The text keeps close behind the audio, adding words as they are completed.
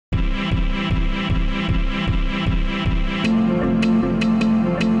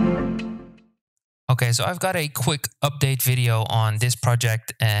Okay, so I've got a quick update video on this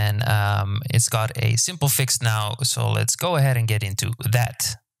project, and it's got a simple fix now. So let's go ahead and get into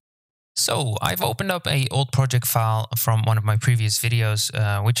that. So I've opened up an old project file from one of my previous videos,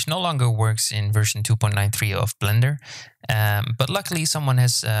 which no longer works in version 2.93 of Blender. But luckily someone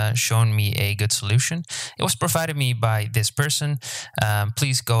has shown me a good solution. It was provided me by this person.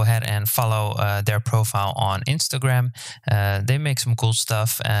 Please go ahead and follow their profile on Instagram. They make some cool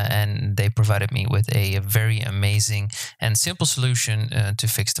stuff, and they provided me with a very amazing and simple solution to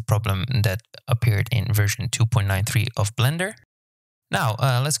fix the problem that appeared in version 2.93 of Blender. Now,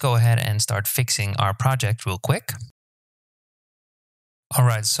 let's go ahead and start fixing our project real quick. All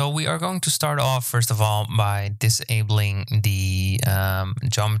right, so we are going to start off, first of all, by disabling the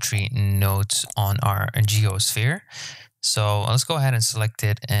geometry nodes on our geosphere. So let's go ahead and select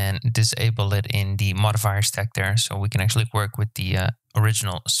it and disable it in the modifier stack there, so we can actually work with the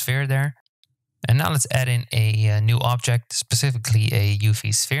original sphere there. And now let's add in a new object, specifically a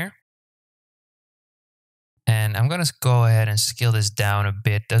UV sphere. And I'm going to go ahead and scale this down a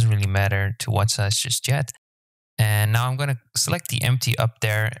bit. Doesn't really matter to what size just yet. And now I'm going to select the empty up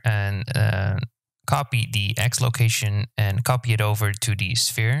there and copy the X location and copy it over to the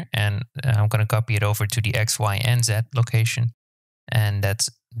sphere. And I'm going to copy it over to the X, Y, and Z location. And that's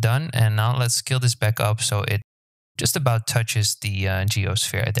done. And now let's scale this back up so it just about touches the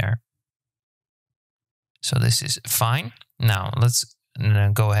geosphere there. So this is fine. Now let's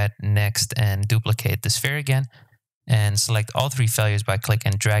go ahead next and duplicate the sphere again and select all three values by click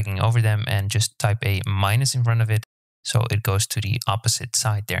and dragging over them and just type a minus in front of it so it goes to the opposite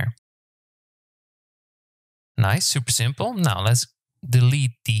side there. Nice, super simple. Now let's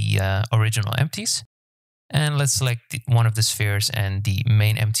delete the original empties and let's select one of the spheres and the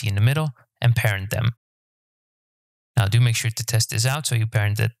main empty in the middle and parent them. Now do make sure to test this out so you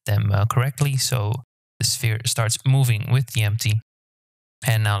parented them correctly so the sphere starts moving with the empty.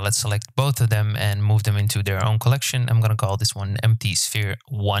 And now let's select both of them and move them into their own collection. I'm going to call this one empty sphere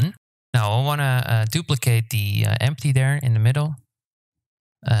 1. Now I want to duplicate the empty there in the middle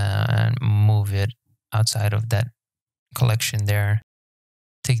and move it outside of that collection there.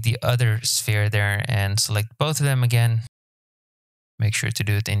 Take the other sphere there and select both of them again. Make sure to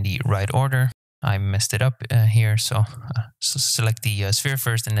do it in the right order. I messed it up here, so select the sphere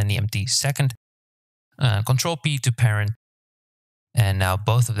first and then the empty second. Control P to parent. And now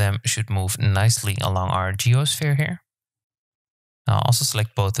both of them should move nicely along our geosphere here. I'll also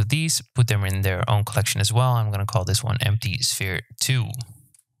select both of these, put them in their own collection as well. I'm going to call this one empty sphere 2.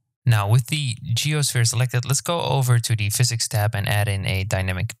 Now with the geosphere selected, let's go over to the physics tab and add in a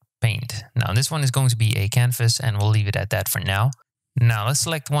dynamic paint. Now this one is going to be a canvas and we'll leave it at that for now. Now let's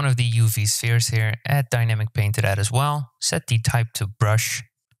select one of the UV spheres here, add dynamic paint to that as well. Set the type to brush.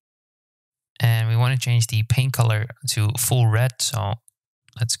 And we want to change the paint color to full red. So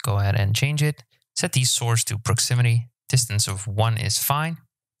let's go ahead and change it. Set the source to proximity. Distance of 1 is fine.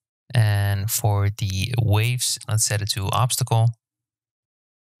 And for the waves, let's set it to obstacle.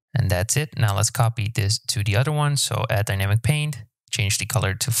 And that's it. Now let's copy this to the other one. So add dynamic paint, change the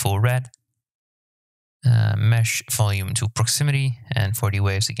color to full red. Mesh volume to proximity. And for the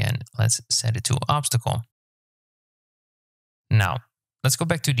waves again, let's set it to obstacle. Now, let's go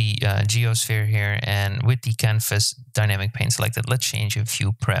back to the geosphere here, and with the canvas dynamic paint selected, let's change a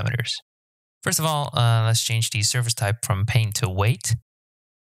few parameters. First of all, let's change the surface type from paint to weight.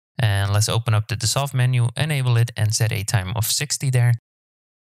 And let's open up the dissolve menu, enable it, and set a time of 60 there.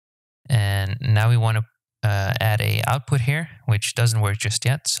 And now we want to add a output here, which doesn't work just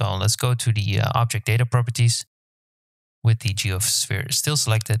yet. So let's go to the object data properties with the geosphere still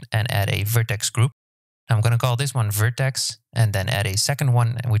selected and add a vertex group. I'm going to call this one vertex and then add a second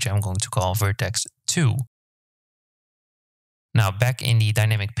one, which I'm going to call vertex 2. Now back in the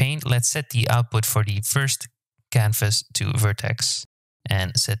dynamic paint, let's set the output for the first canvas to vertex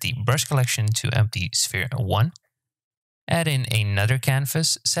and set the brush collection to empty sphere 1. Add in another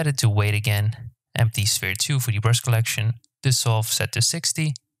canvas, set it to weight again, empty sphere 2 for the brush collection, dissolve set to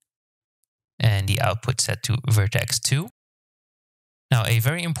 60, and the output set to vertex 2. Now, a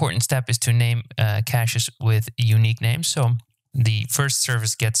very important step is to name caches with unique names. So the first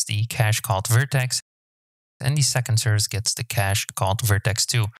service gets the cache called vertex, and the second service gets the cache called vertex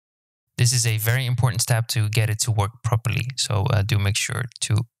 2. This is a very important step to get it to work properly. So do make sure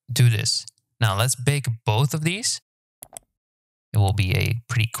to do this. Now let's bake both of these. It will be a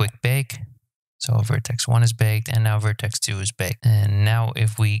pretty quick bake. So vertex 1 is baked and now vertex 2 is baked. And now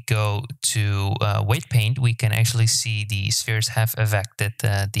if we go to weight paint, we can actually see the spheres have affected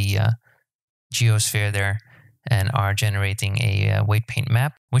the geosphere there. and are generating a weight paint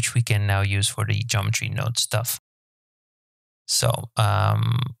map, which we can now use for the geometry node stuff. So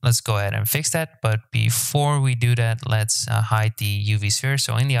let's go ahead and fix that. But before we do that, let's hide the UV sphere.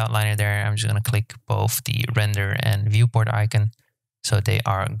 So in the outliner there, I'm just going to click both the render and viewport icon so they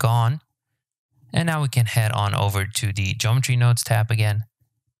are gone. And now we can head on over to the geometry nodes tab again.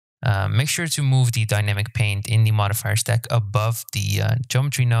 Make sure to move the dynamic paint in the modifier stack above the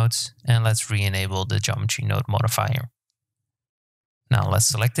geometry nodes, and let's re-enable the geometry node modifier. Now let's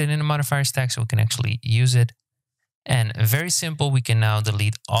select it in the modifier stack so we can actually use it. And very simple, we can now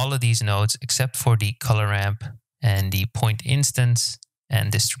delete all of these nodes except for the color ramp and the point instance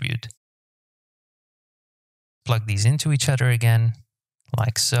and distribute. Plug these into each other again,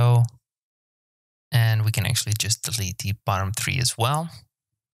 like so. And we can actually just delete the bottom 3 as well.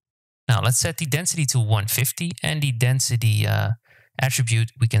 Now let's set the density to 150 and the density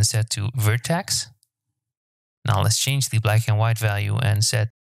attribute we can set to vertex. Now let's change the black and white value and set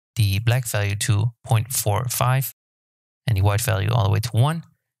the black value to 0.45 and the white value all the way to 1.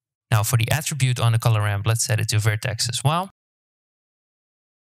 Now for the attribute on the color ramp, let's set it to vertex as well.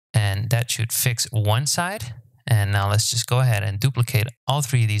 And that should fix one side. And now let's just go ahead and duplicate all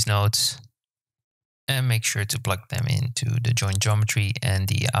 3 of these nodes and make sure to plug them into the joint geometry and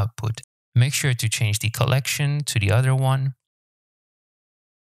the output. Make sure to change the collection to the other one,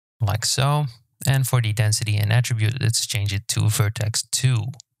 like so. And for the density and attribute, let's change it to vertex 2.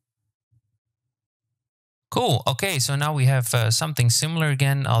 Cool. Okay, so now we have something similar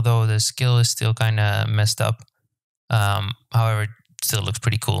again, although the scale is still kind of messed up. However, it still looks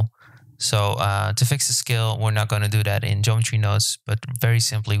pretty cool. So to fix the scale, we're not going to do that in geometry nodes, but very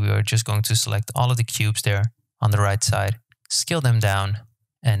simply, we are just going to select all of the cubes there on the right side, scale them down,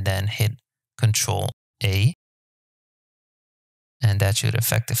 and then hit Control A. And that should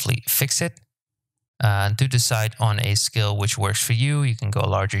effectively fix it. To decide on a scale which works for you, you can go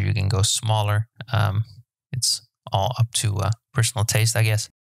larger, you can go smaller. It's all up to personal taste, I guess.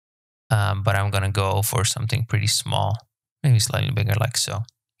 But I'm going to go for something pretty small, maybe slightly bigger, like so.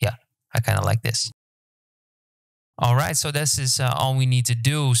 Yeah, I kind of like this. All right, so this is all we need to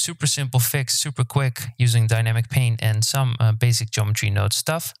do. Super simple fix, super quick, using dynamic paint and some basic geometry node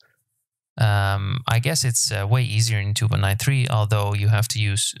stuff. I guess it's way easier in 2.9.3, although you have to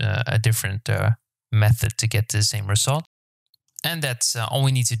use a different method to get the same result. And that's all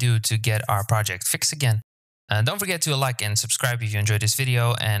we need to do to get our project fixed again. Don't forget to like and subscribe if you enjoyed this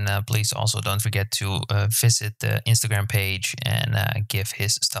video. And please also don't forget to visit the Instagram page and give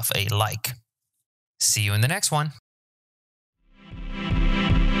his stuff a like. See you in the next one.